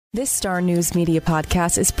This Star News Media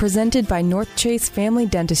podcast is presented by North Chase Family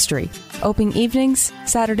Dentistry. Open evenings,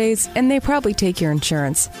 Saturdays, and they probably take your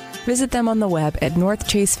insurance. Visit them on the web at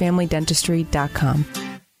northchasefamilydentistry.com.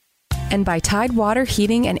 And by Tidewater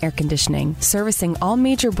Heating and Air Conditioning, servicing all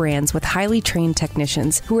major brands with highly trained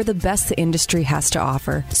technicians who are the best the industry has to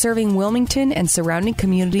offer, serving Wilmington and surrounding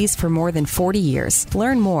communities for more than 40 years.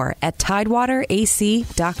 Learn more at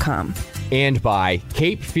tidewaterac.com. And by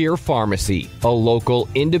Cape Fear Pharmacy, a local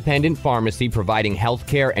independent pharmacy providing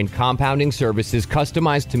healthcare and compounding services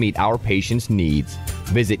customized to meet our patients' needs.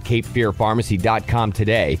 Visit capefearpharmacy.com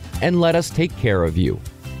today and let us take care of you.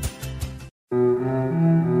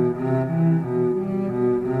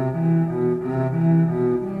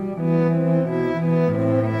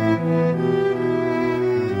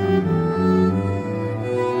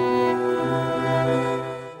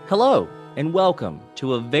 Hello, and welcome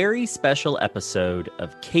to a very special episode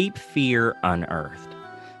of Cape Fear Unearthed,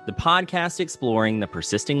 the podcast exploring the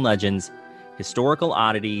persisting legends, historical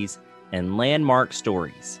oddities, and landmark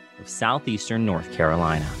stories of southeastern North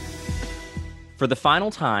Carolina. For the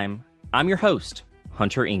final time, I'm your host,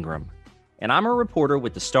 Hunter Ingram, and I'm a reporter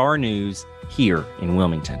with the Star News here in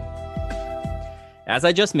Wilmington. As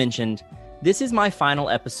I just mentioned, this is my final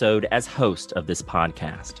episode as host of this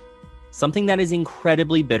podcast. Something that is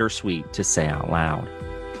incredibly bittersweet to say out loud.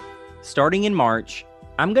 Starting in March,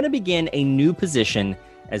 I'm going to begin a new position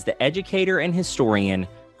as the educator and historian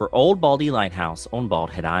for Old Baldy Lighthouse on Bald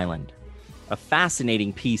Head Island, a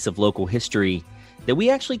fascinating piece of local history that we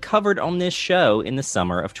actually covered on this show in the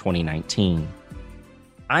summer of 2019.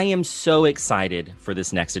 I am so excited for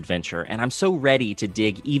this next adventure, and I'm so ready to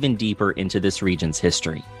dig even deeper into this region's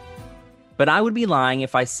history. But I would be lying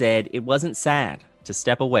if I said it wasn't sad to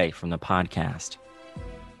step away from the podcast.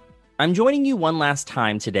 I'm joining you one last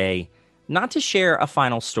time today, not to share a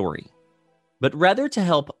final story, but rather to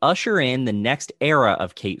help usher in the next era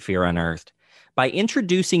of Cape Fear Unearthed by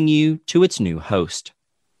introducing you to its new host.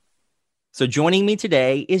 So joining me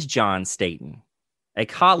today is John Staten, a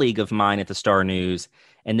colleague of mine at the Star News,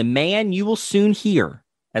 and the man you will soon hear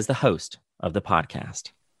as the host of the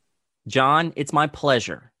podcast. John, it's my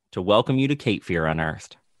pleasure to welcome you to Cape Fear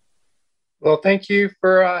Unearthed. Well, thank you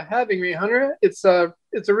for having me, Hunter. It's a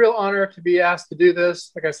real honor to be asked to do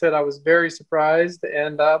this. Like I said, I was very surprised,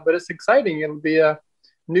 but it's exciting. It'll be a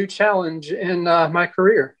new challenge in my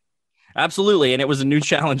career. Absolutely, and it was a new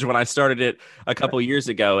challenge when I started it a couple years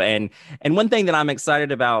ago. And one thing that I'm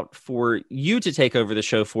excited about for you to take over the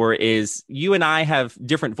show for is you and I have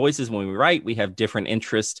different voices when we write. We have different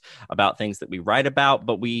interests about things that we write about,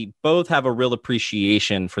 but we both have a real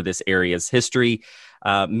appreciation for this area's history.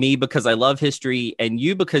 Me because I love history, and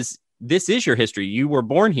you because this is your history. You were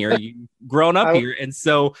born here, you've grown up here, and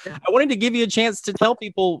so I wanted to give you a chance to tell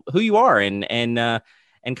people who you are and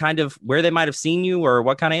kind of where they might have seen you or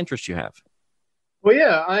what kind of interest you have. Well,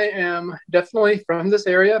 yeah, I am definitely from this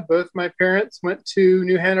area. Both my parents went to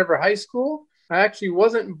New Hanover High School. I actually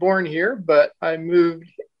wasn't born here, but I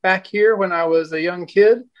moved back here when I was a young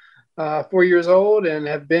kid, 4 years old, and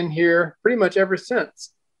have been here pretty much ever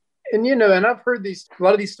since. And, and I've heard a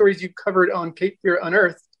lot of these stories you covered on Cape Fear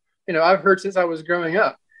Unearthed, I've heard since I was growing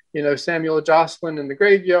up, Samuel Jocelyn in the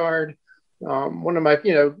graveyard, one of my,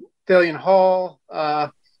 Thalian Hall, a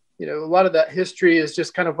lot of that history is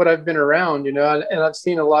just kind of what I've been around, and I've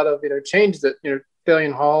seen a lot of, changes at,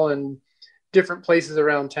 Thalian Hall and different places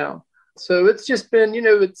around town. So it's just been,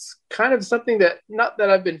 it's kind of something that, not that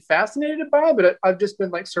I've been fascinated by, but I've just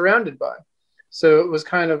been like surrounded by. So it was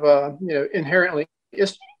kind of, inherently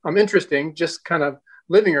interesting, just kind of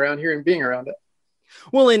living around here and being around it.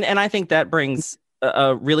 Well, and I think that brings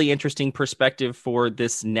a really interesting perspective for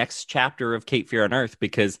this next chapter of Cape Fear Unearthed,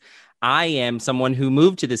 because I am someone who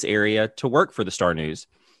moved to this area to work for the Star News.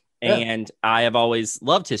 Yeah. And I have always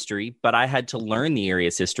loved history, but I had to learn the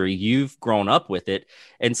area's history. You've grown up with it.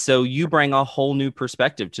 And so you bring a whole new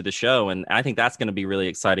perspective to the show. And I think that's going to be really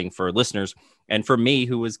exciting for listeners. And for me,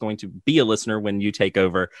 who is going to be a listener when you take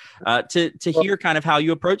over, to hear kind of how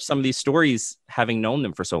you approach some of these stories, having known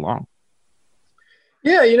them for so long.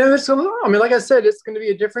 Yeah, it's like I said, it's going to be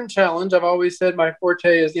a different challenge. I've always said my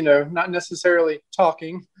forte is, not necessarily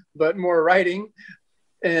talking, but more writing.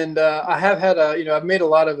 And I have had I've made a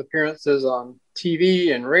lot of appearances on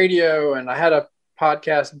TV and radio, and I had a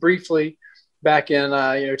podcast briefly back in,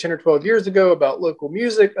 10 or 12 years ago about local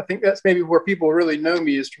music. I think that's maybe where people really know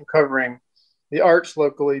me, is from covering the arts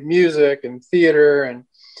locally, music and theater and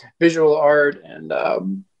visual art and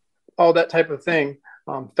all that type of thing,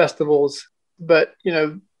 festivals. But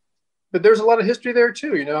there's a lot of history there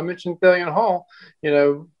too. I mentioned Thalian Hall.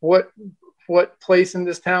 What what place in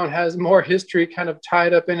this town has more history kind of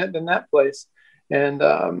tied up in it than that place. And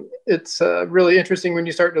it's really interesting when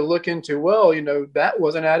you start to look into, well, that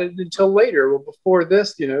wasn't added until later. Well, before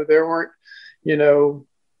this, there weren't,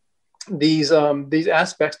 these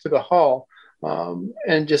aspects to the hall.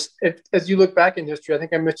 And just as you look back in history, I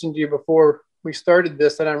think I mentioned to you before we started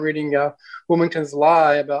this that I'm reading Wilmington's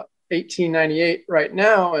Lie about 1898 right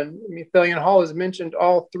now. And Thalian Hall is mentioned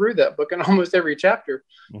all through that book in almost every chapter.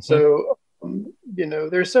 Mm-hmm. So,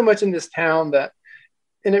 there's so much in this town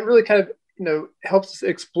and it really kind of, helps us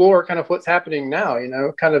explore kind of what's happening now,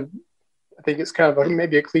 kind of, I think it's kind of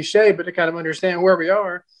maybe a cliche, but to kind of understand where we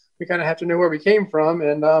are, we kind of have to know where we came from.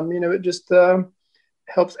 And, it just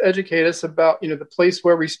helps educate us about, the place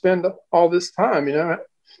where we spend all this time,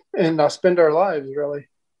 and spend our lives, really.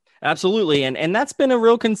 Absolutely. And that's been a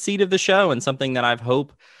real conceit of the show, and something that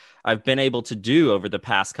I've been able to do over the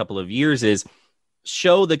past couple of years is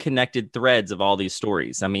show the connected threads of all these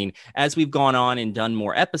stories. I mean, as we've gone on and done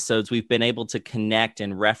more episodes, we've been able to connect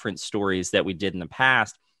and reference stories that we did in the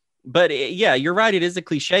past. But yeah, you're right. It is a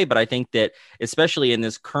cliche, but I think that especially in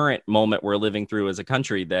this current moment we're living through as a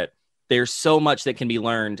country, that there's so much that can be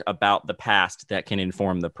learned about the past that can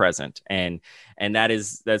inform the present. And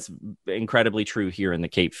that's incredibly true here in the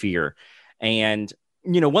Cape Fear. And,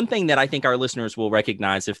 one thing that I think our listeners will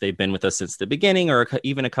recognize if they've been with us since the beginning or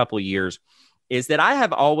even a couple of years is that I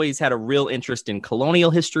have always had a real interest in colonial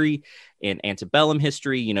history, in antebellum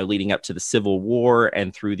history, leading up to the Civil War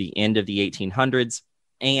and through the end of the 1800s.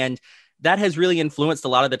 And that has really influenced a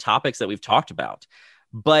lot of the topics that we've talked about.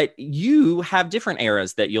 But you have different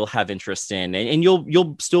eras that you'll have interest in, and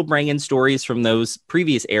you'll still bring in stories from those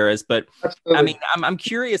previous eras. But absolutely. I mean, I'm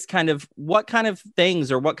curious, kind of what kind of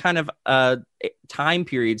things or what kind of time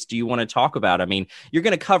periods do you want to talk about? I mean, you're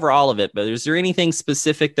going to cover all of it, but is there anything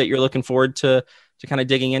specific that you're looking forward to kind of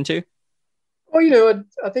digging into? Well,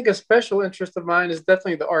 I think a special interest of mine is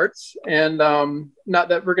definitely the arts, and not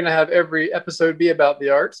that we're going to have every episode be about the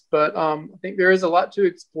arts, but I think there is a lot to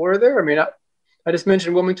explore there. I mean, I just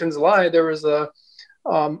mentioned Wilmington's Lie. There was a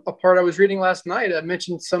part I was reading last night. I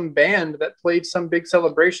mentioned some band that played some big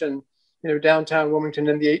celebration, downtown Wilmington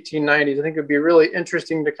in the 1890s. I think it'd be really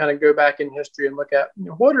interesting to kind of go back in history and look at,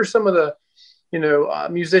 what are some of the,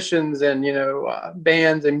 musicians and,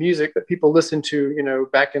 bands and music that people listened to,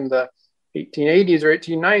 back in the 1880s or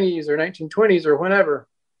 1890s or 1920s or whenever,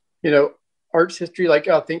 arts history. Like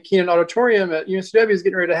I think Keenan Auditorium at UNCW is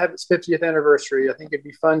getting ready to have its 50th anniversary. I think it'd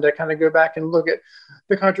be fun to kind of go back and look at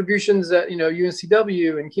the contributions that,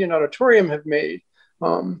 UNCW and Keenan Auditorium have made.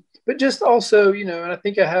 But just also, and I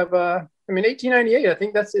think I have, 1898, I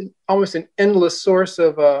think that's almost an endless source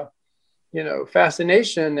of,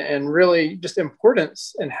 fascination and really just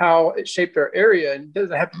importance and how it shaped our area. And it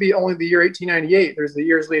doesn't have to be only the year 1898. There's the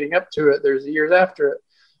years leading up to it. There's the years after it.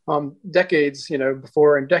 Decades,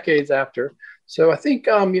 before and decades after. So I think,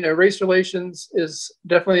 race relations is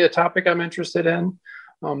definitely a topic I'm interested in.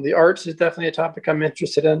 The arts is definitely a topic I'm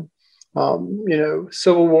interested in.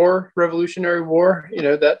 Civil War, Revolutionary War,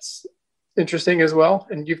 that's interesting as well.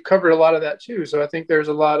 And you've covered a lot of that too. So I think there's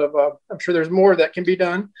a lot of, I'm sure there's more that can be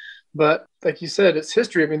done. But like you said, it's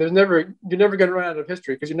history. I mean, you're never going to run out of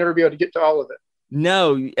history because you'll never be able to get to all of it.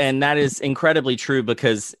 No, and that is incredibly true,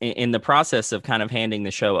 because in the process of kind of handing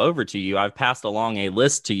the show over to you, I've passed along a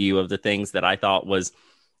list to you of the things that I thought was,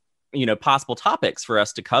 possible topics for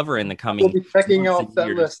us to cover in the coming. We'll be checking off that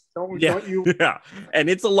list. Don't you? Yeah. And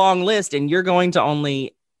it's a long list, and you're going to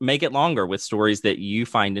only make it longer with stories that you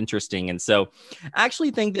find interesting. And so I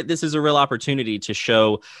actually think that this is a real opportunity to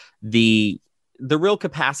show the real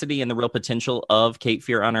capacity and the real potential of Cape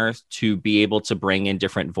Fear Unearthed to be able to bring in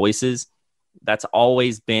different voices. That's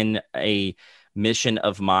always been a mission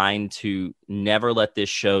of mine, to never let this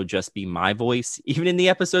show just be my voice. Even in the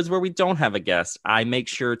episodes where we don't have a guest, I make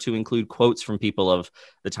sure to include quotes from people of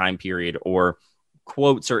the time period, or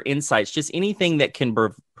quotes or insights, just anything that can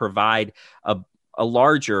provide a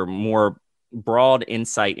larger, more broad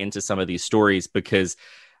insight into some of these stories, because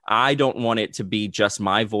I don't want it to be just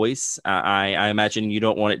my voice. I imagine you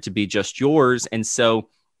don't want it to be just yours. And so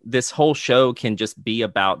this whole show can just be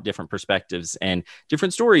about different perspectives and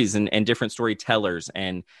different stories and different storytellers.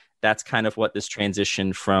 And that's kind of what this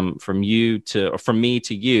transition from me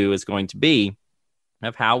to you is going to be,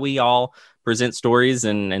 of how we all present stories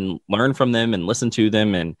and learn from them and listen to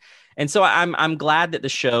them. And so I'm glad that the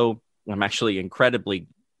show, I'm actually incredibly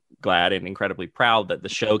glad and incredibly proud that the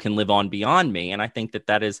show can live on beyond me. And I think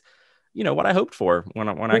that is, what I hoped for when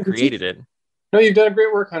I created it. No, you've done a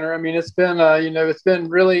great work, Hunter. I mean, it's been, it's been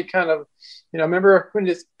really kind of, I remember when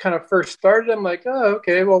it kind of first started, I'm like, oh,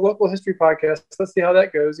 okay, well, local history podcast, let's see how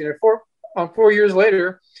that goes. 4 years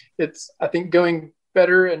later, it's, I think, going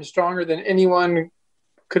better and stronger than anyone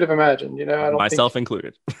could have imagined. I don't Myself think,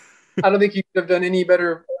 included. I don't think you could have done any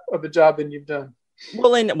better of a job than you've done.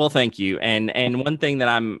 Well, thank you. And one thing that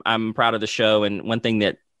I'm proud of the show, and one thing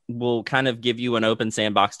that will kind of give you an open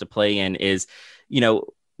sandbox to play in is,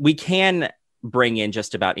 we can bring in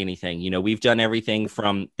just about anything. We've done everything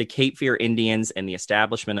from the Cape Fear Indians and the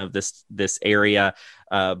establishment of this area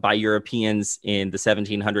by Europeans in the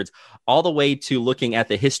 1700s, all the way to looking at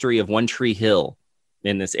the history of One Tree Hill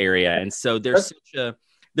in this area. And so there's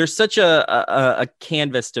such a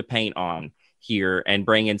canvas to paint on here, and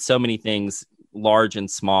bring in so many things, large and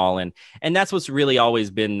small, and that's what's really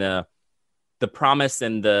always been the promise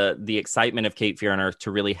and the excitement of Cape Fear Unearthed,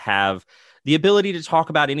 to really have the ability to talk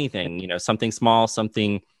about anything, something small,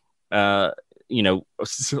 something,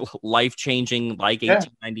 life-changing, like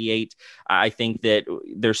 1898. I think that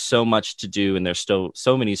there's so much to do, and there's still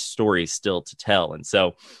so many stories still to tell. And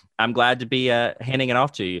so I'm glad to be handing it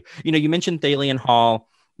off to you. You mentioned Thalian Hall.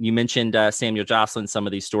 You mentioned Samuel Jocelyn, some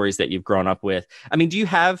of these stories that you've grown up with. I mean, do you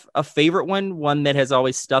have a favorite one that has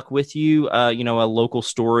always stuck with you, a local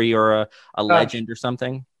story or a legend or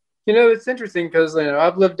something? It's interesting because,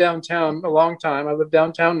 I've lived downtown a long time. I live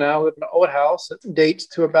downtown now. I live in an old house that dates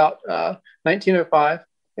to about 1905.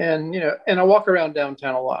 And, and I walk around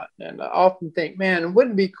downtown a lot. And I often think, man,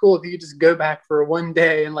 wouldn't it be cool if you could just go back for one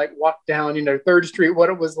day and walk down, 3rd Street, what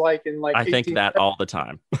it was like in I think that all the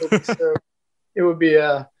time. It would be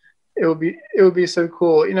so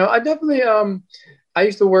cool. I definitely, I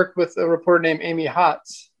used to work with a reporter named Amy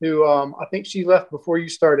Hotz, who I think she left before you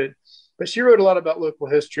started. But she wrote a lot about local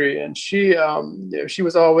history, and she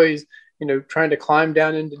was always, trying to climb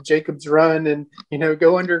down into Jacob's Run and,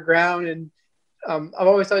 go underground. And I've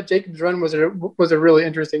always thought Jacob's Run was a really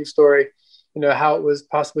interesting story, how it was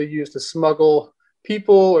possibly used to smuggle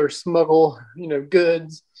people or smuggle,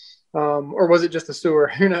 goods, or was it just a sewer?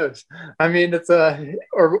 Who knows? I mean, it's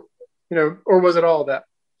or was it all of that?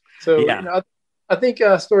 So, yeah. I think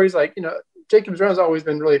stories like, Jacob's Run has always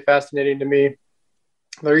been really fascinating to me.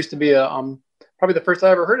 There used to be probably the first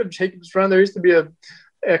I ever heard of Jacob's Run. There used to be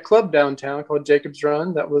a club downtown called Jacob's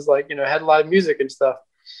Run that was had live music and stuff.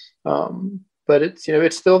 But it's,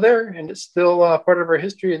 it's still there, and it's still part of our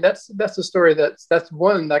history. And that's a story that's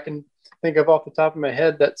one that I can think of off the top of my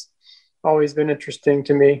head. That's always been interesting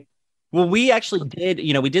to me. Well, we actually did,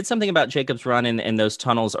 we did something about Jacob's Run and those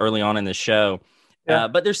tunnels early on in the show. Yeah.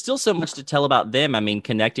 But there's still so much to tell about them. I mean,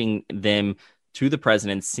 connecting them to the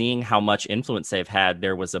president, seeing how much influence they've had.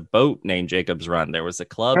 There was a boat named Jacob's Run. There was a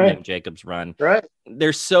club named Jacob's Run. Right.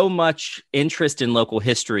 There's so much interest in local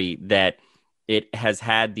history that it has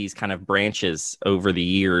had these kind of branches over the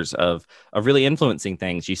years of really influencing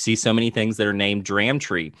things. You see so many things that are named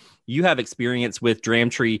Dramtree. You have experience with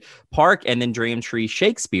Dramtree Park and then Dramtree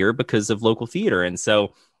Shakespeare because of local theater. And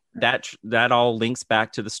so that all links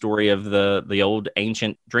back to the story of the old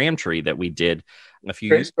ancient Dramtree that we did a few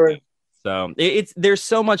years ago. So there's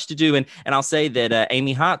so much to do. And I'll say that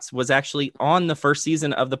Amy Hotz was actually on the first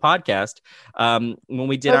season of the podcast when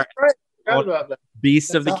we did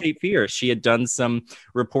Beast of the Cape Fear. She had done some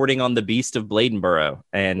reporting on the Beast of Bladenboro,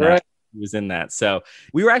 and she was in that. So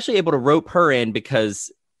we were actually able to rope her in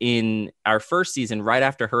because in our first season, right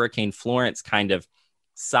after Hurricane Florence kind of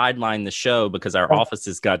sidelined the show because our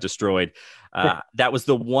offices got destroyed, that was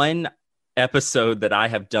the one episode that I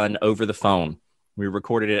have done over the phone. We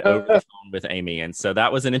recorded it over the phone with Amy. And so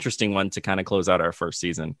that was an interesting one to kind of close out our first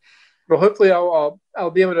season. Well, hopefully I'll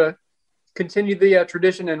be able to continue the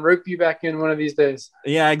tradition and rope you back in one of these days.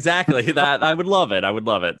 Yeah, exactly. That I would love it.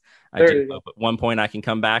 I do hope at one point I can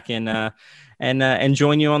come back and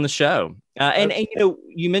join you on the show. And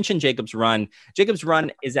you mentioned Jacob's Run. Jacob's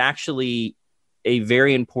Run is actually a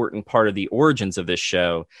very important part of the origins of this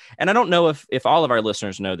show. And I don't know if all of our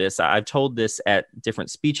listeners know this. I've told this at different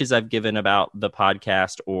speeches I've given about the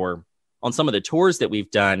podcast or on some of the tours that we've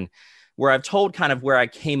done, where I've told kind of where I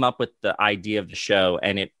came up with the idea of the show.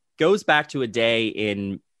 And it goes back to a day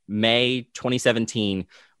in May 2017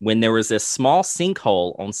 when there was a small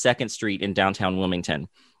sinkhole on 2nd Street in downtown Wilmington.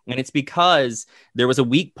 And it's because there was a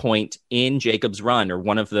weak point in Jacob's Run, or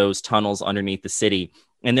one of those tunnels underneath the city.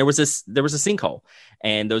 And there was a sinkhole,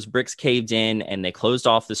 and those bricks caved in and they closed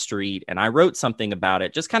off the street. And I wrote something about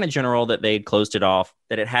it, just kind of general, that they'd closed it off,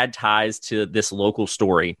 that it had ties to this local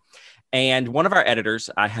story. And one of our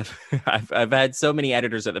editors, I've had so many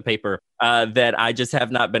editors at the paper that I just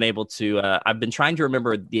have not been able to, I've been trying to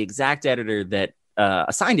remember the exact editor that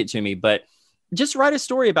assigned it to me, but just write a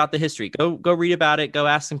story about the history. Go read about it. Go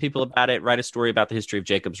ask some people about it. Write a story about the history of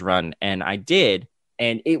Jacob's Run. And I did.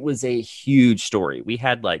 And it was a huge story. We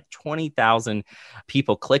had like 20,000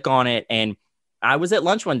 people click on it. And I was at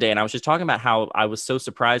lunch one day and I was just talking about how I was so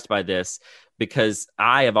surprised by this because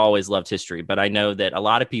I have always loved history, but I know that a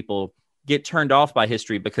lot of people get turned off by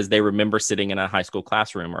history because they remember sitting in a high school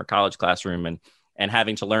classroom or a college classroom and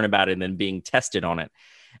having to learn about it and then being tested on it.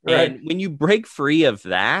 Right. And when you break free of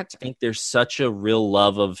that, I think there's such a real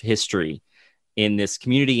love of history in this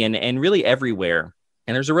community and really everywhere.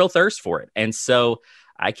 And there's a real thirst for it. And so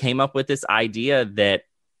I came up with this idea that,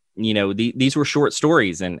 you know, these were short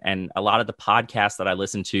stories and a lot of the podcasts that I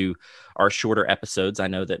listen to are shorter episodes. I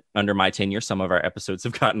know that under my tenure, some of our episodes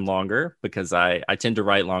have gotten longer because I tend to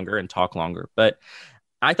write longer and talk longer. But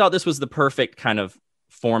I thought this was the perfect kind of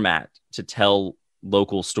format to tell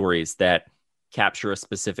local stories that capture a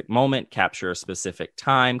specific moment, capture a specific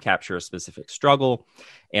time, capture a specific struggle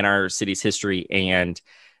in our city's history. And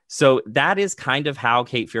so that is kind of how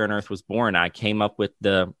Cape Fear Unearthed was born. I came up with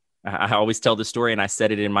I always tell the story, and I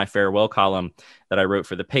said it in my farewell column that I wrote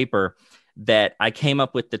for the paper, that I came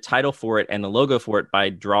up with the title for it and the logo for it by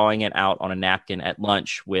drawing it out on a napkin at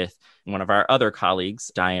lunch with one of our other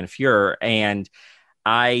colleagues, Diane Fuhrer. And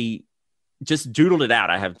I just doodled it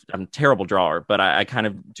out. I'm a terrible drawer, but I kind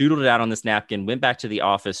of doodled it out on this napkin, went back to the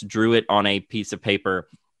office, drew it on a piece of paper,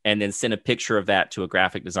 and then sent a picture of that to a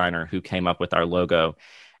graphic designer who came up with our logo.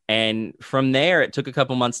 And from there, it took a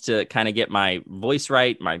couple months to kind of get my voice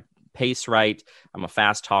right, my pace right. I'm a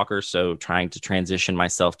fast talker, so trying to transition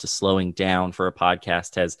myself to slowing down for a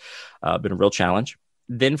podcast has been a real challenge.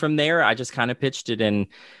 Then from there, I just kind of pitched it, and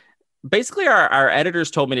basically our editors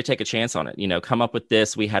told me to take a chance on it. You know, come up with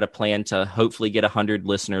this. We had a plan to hopefully get 100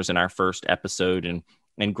 listeners in our first episode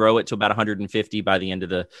and grow it to about 150 by the end of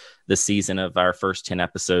the season of our first 10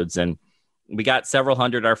 episodes. And we got several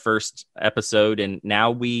hundred our first episode, and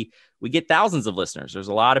now we get thousands of listeners. There's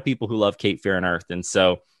a lot of people who love Cape Fear Unearthed, and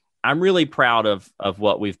so I'm really proud of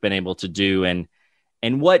what we've been able to do and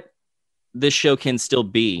what this show can still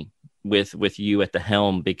be with you at the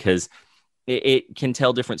helm, because it can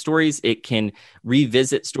tell different stories. It can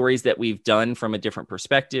revisit stories that we've done from a different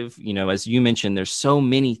perspective. You know, as you mentioned, there's so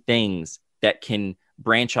many things that can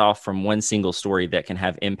branch off from one single story that can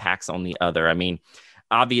have impacts on the other. I mean,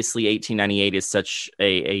 obviously 1898 is such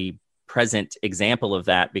a present example of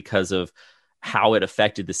that because of how it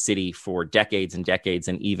affected the city for decades and decades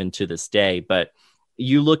and even to this day. But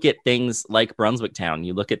you look at things like Brunswick Town,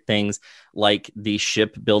 you look at things like the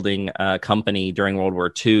shipbuilding company during World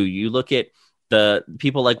War II, you look at the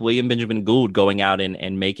people like William Benjamin Gould going out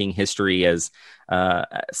and making history as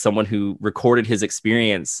someone who recorded his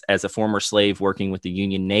experience as a former slave working with the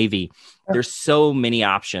Union Navy. There's so many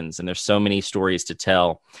options and there's so many stories to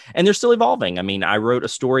tell, and they're still evolving. I mean, I wrote a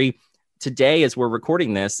story today as we're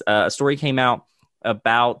recording this. A story came out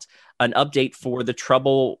about an update for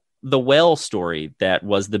the whale story that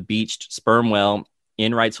was the beached sperm whale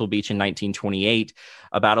in Wrightsville Beach in 1928,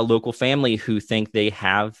 about a local family who think they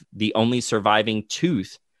have the only surviving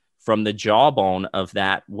tooth from the jawbone of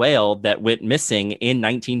that whale that went missing in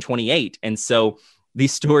 1928. And so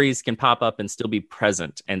these stories can pop up and still be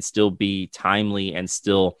present and still be timely and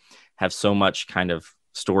still have so much kind of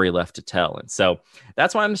story left to tell. And so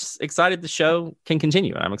that's why I'm excited the show can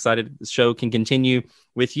continue. I'm excited the show can continue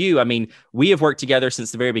with you. I mean, we have worked together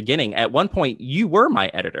since the very beginning. At one point, you were my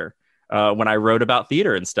editor when I wrote about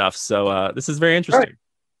theater and stuff. So this is very interesting. Right.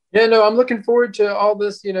 Yeah, no, I'm looking forward to all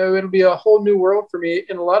this. You know, it'll be a whole new world for me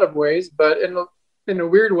in a lot of ways, but in a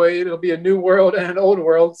weird way, it'll be a new world and an old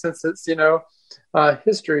world since it's,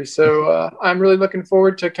 history. So I'm really looking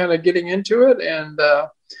forward to kind of getting into it and,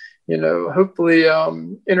 hopefully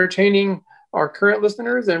entertaining our current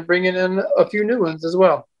listeners and bringing in a few new ones as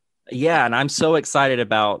well. Yeah. And I'm so excited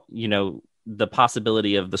about, the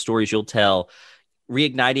possibility of the stories you'll tell,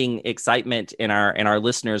 reigniting excitement in our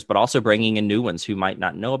listeners, but also bringing in new ones who might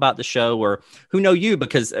not know about the show or who know you,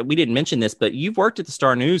 because we didn't mention this, but you've worked at the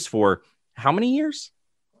Star News for how many years?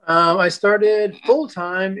 I started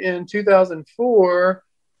full-time in 2004.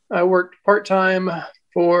 I worked part-time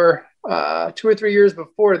for 2 or 3 years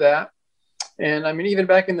before that. And I mean, even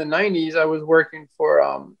back in the 90s, I was working for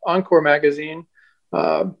Encore magazine,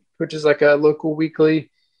 which is like a local weekly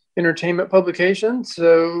entertainment publication.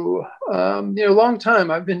 So, long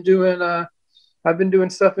time. I've been doing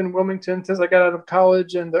stuff in Wilmington since I got out of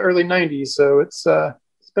college in the early 90s. So it's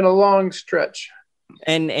been a long stretch.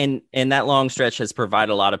 And that long stretch has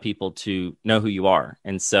provided a lot of people to know who you are.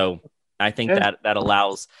 And so I think that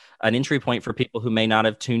allows an entry point for people who may not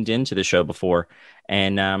have tuned into the show before.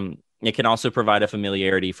 And it can also provide a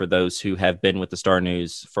familiarity for those who have been with the Star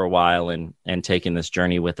News for a while and taken this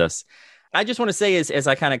journey with us. I just want to say as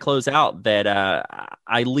I kind of close out that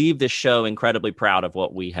I leave this show incredibly proud of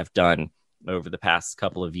what we have done over the past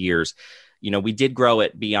couple of years. We did grow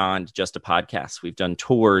it beyond just a podcast. We've done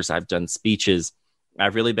tours. I've done speeches.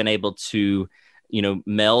 I've really been able to,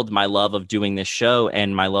 meld my love of doing this show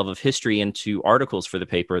and my love of history into articles for the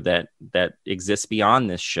paper that exists beyond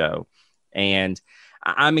this show. And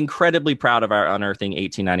I'm incredibly proud of our Unearthing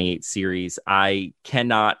 1898 series. I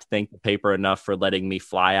cannot thank the paper enough for letting me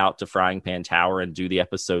fly out to Frying Pan Tower and do the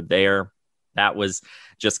episode there. That was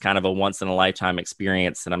just kind of a once in a lifetime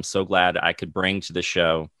experience that I'm so glad I could bring to the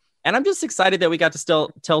show. And I'm just excited that we got to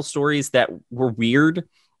still tell stories that were weird,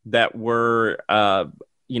 that were,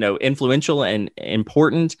 influential and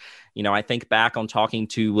important. I think back on talking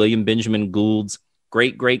to William Benjamin Gould's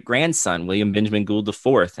great-great-grandson, William Benjamin Gould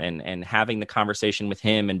IV, and having the conversation with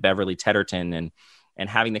him and Beverly Tetterton and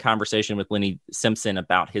having the conversation with Lenny Simpson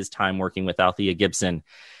about his time working with Althea Gibson.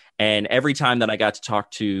 And every time that I got to talk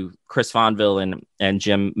to Chris Fonville and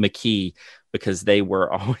Jim McKee, because they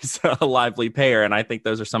were always a lively pair. And I think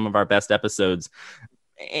those are some of our best episodes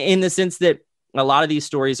in the sense that a lot of these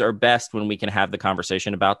stories are best when we can have the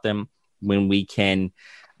conversation about them, when we can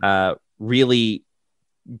really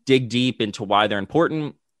dig deep into why they're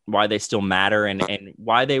important, why they still matter, and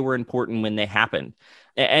why they were important when they happened.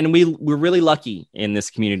 And we're really lucky in this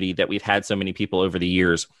community that we've had so many people over the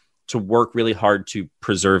years to work really hard to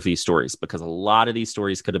preserve these stories, because a lot of these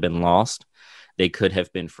stories could have been lost. They could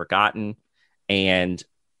have been forgotten. And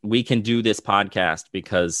we can do this podcast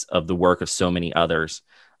because of the work of so many others,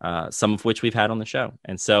 some of which we've had on the show.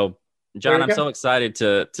 And so, John, I'm so excited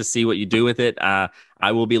to see what you do with it.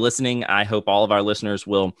 I will be listening. I hope all of our listeners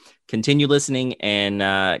will continue listening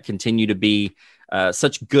and continue to be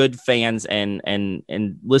such good fans and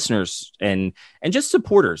listeners and just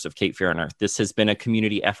supporters of Cape Fear Unearthed. This has been a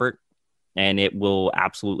community effort, and it will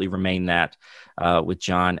absolutely remain that with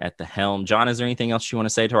John at the helm. John, is there anything else you want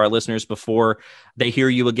to say to our listeners before they hear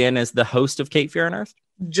you again as the host of Cape Fear Unearthed?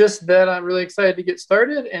 Just that I'm really excited to get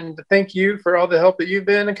started, and to thank you for all the help that you've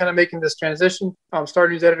been in kind of making this transition. Star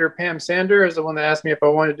News editor Pam Sander is the one that asked me if I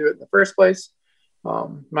wanted to do it in the first place.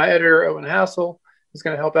 My editor, Owen Hassel, is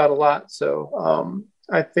going to help out a lot. So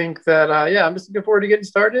I think that, I'm just looking forward to getting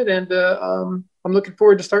started, and I'm looking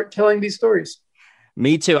forward to start telling these stories.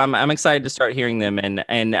 Me too. I'm excited to start hearing them.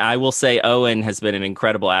 And I will say Owen has been an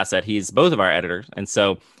incredible asset. He's both of our editors. And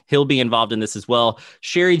so he'll be involved in this as well.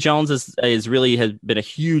 Sherry Jones has been a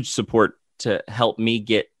huge support to help me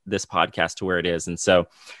get this podcast to where it is. And so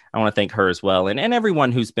I want to thank her as well. And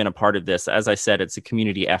everyone who's been a part of this. As I said, it's a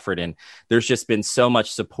community effort. And there's just been so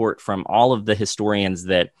much support from all of the historians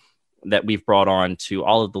that we've brought on, to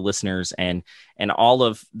all of the listeners and all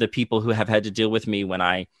of the people who have had to deal with me when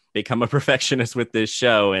I become a perfectionist with this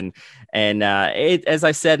show. And as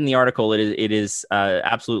I said in the article, it is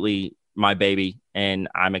absolutely my baby, and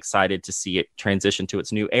I'm excited to see it transition to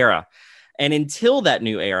its new era. And until that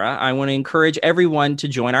new era, I want to encourage everyone to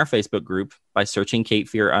join our Facebook group by searching Cape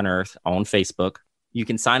Fear Unearthed on Facebook. You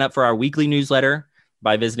can sign up for our weekly newsletter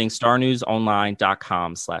by visiting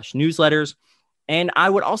starnewsonline.com/newsletters. And I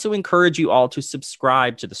would also encourage you all to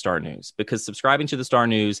subscribe to the Star News, because subscribing to the Star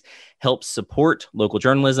News helps support local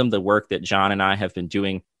journalism, the work that John and I have been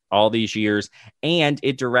doing all these years, and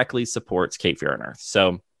it directly supports Cape Fear Unearthed.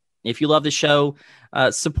 So if you love the show,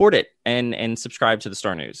 support it and subscribe to the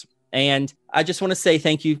Star News. And I just want to say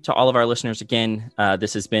thank you to all of our listeners again.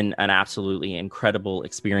 This has been an absolutely incredible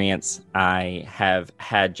experience. I have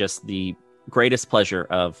had just the greatest pleasure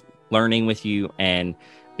of learning with you and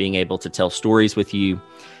being able to tell stories with you.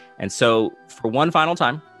 And so for one final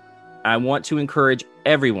time, I want to encourage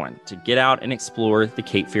everyone to get out and explore the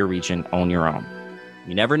Cape Fear region on your own.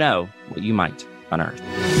 You never know what you might unearth.